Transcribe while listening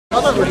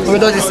What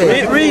does it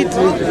say? Read.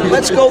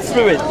 Let's go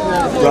through it.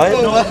 Right?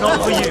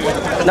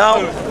 Now,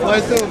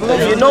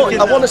 you know,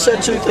 I want to say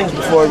two things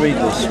before I read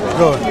this.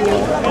 Go.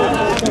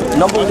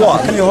 Number one.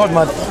 Can you hold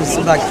my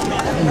back?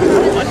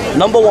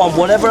 Number one,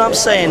 whatever I'm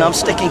saying, I'm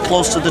sticking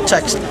close to the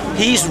text.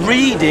 He's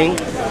reading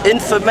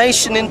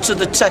information into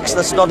the text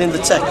that's not in the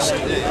text.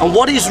 And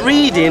what he's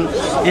reading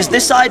is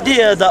this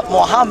idea that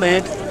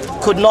Muhammad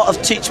could not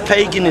have taught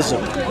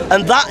paganism.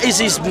 And that is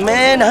his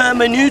main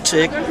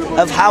hermeneutic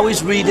of how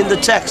he's reading the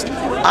text.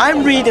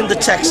 I'm reading the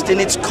text in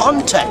its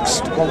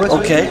context.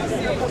 Okay?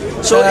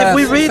 So if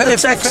we read the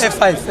text,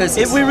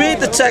 if we read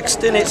the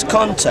text in its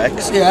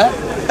context, yeah,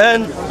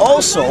 and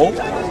also,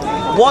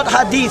 what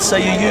hadiths are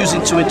you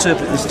using to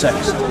interpret this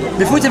text?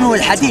 Before you tell me what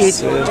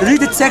hadith,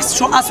 read the text,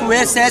 show us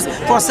where it says,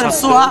 Prophet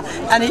saw her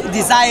and he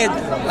desired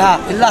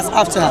he lust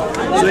after her.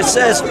 So it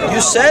says,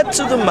 you said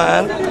to the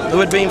man who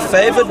had been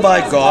favored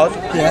by God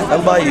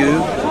and by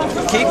you,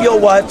 keep your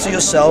wife to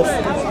yourself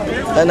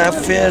and have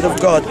fear of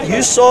God.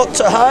 You sought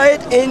to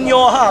hide in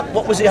your heart.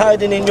 What was he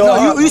hiding in your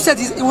heart? You said,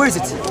 where is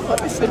it?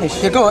 Let me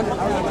finish. Yeah, go on.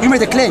 You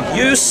made a claim.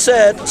 You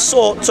said,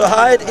 sought to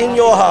hide in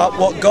your heart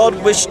what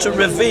God wished to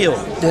reveal.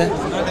 Yeah.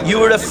 You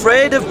were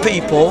afraid of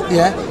people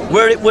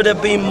where it would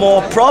have been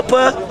more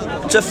proper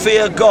to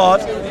fear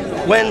God.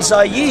 When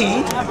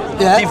Zayd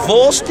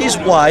divorced his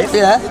wife,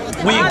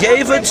 we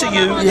gave her to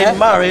you in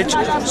marriage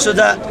so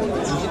that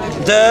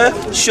there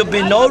should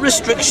be no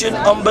restriction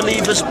on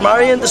believers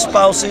marrying the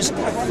spouses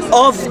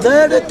of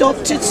their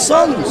adopted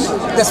sons.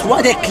 That's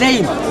what they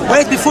claim.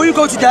 Wait, before you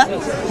go to that,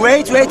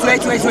 wait.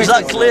 Is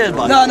that clear,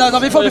 man? No,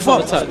 before.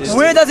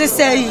 Where does it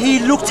say he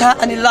looked her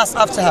and he lust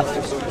after her?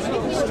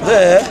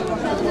 There.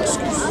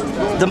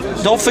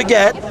 Don't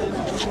forget,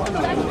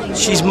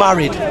 she's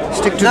married.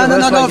 Stick to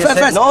no,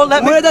 first. No,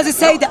 let me. Where does it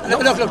say that?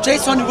 Look,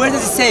 Jason, where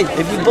does it say?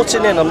 If you're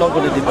butting in, I'm not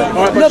going to debate.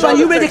 No, but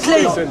you made a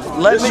claim.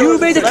 You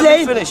made a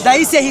claim that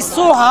he said he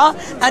saw her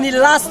and he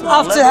lust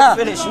after her.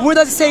 Where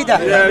does it say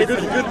that? Yeah,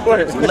 good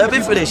point. Let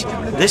me finish.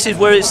 This is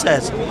where it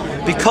says,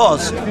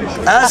 because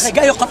as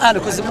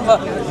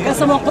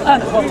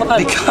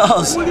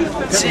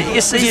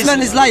you see, this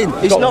man is lying.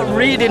 He's not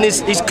reading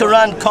his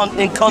Quran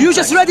in context. You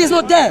just read it's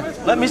not there.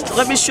 Let me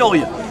show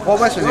you.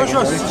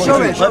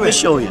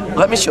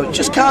 Let me show you.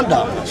 Just calm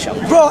down.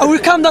 Bro, I will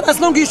calm down as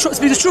long as you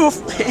speak the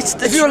truth.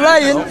 If you're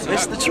lying,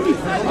 it's the truth.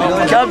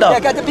 Calm down. Yeah,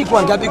 get the big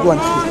one.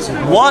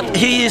 What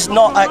he is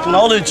not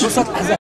acknowledging.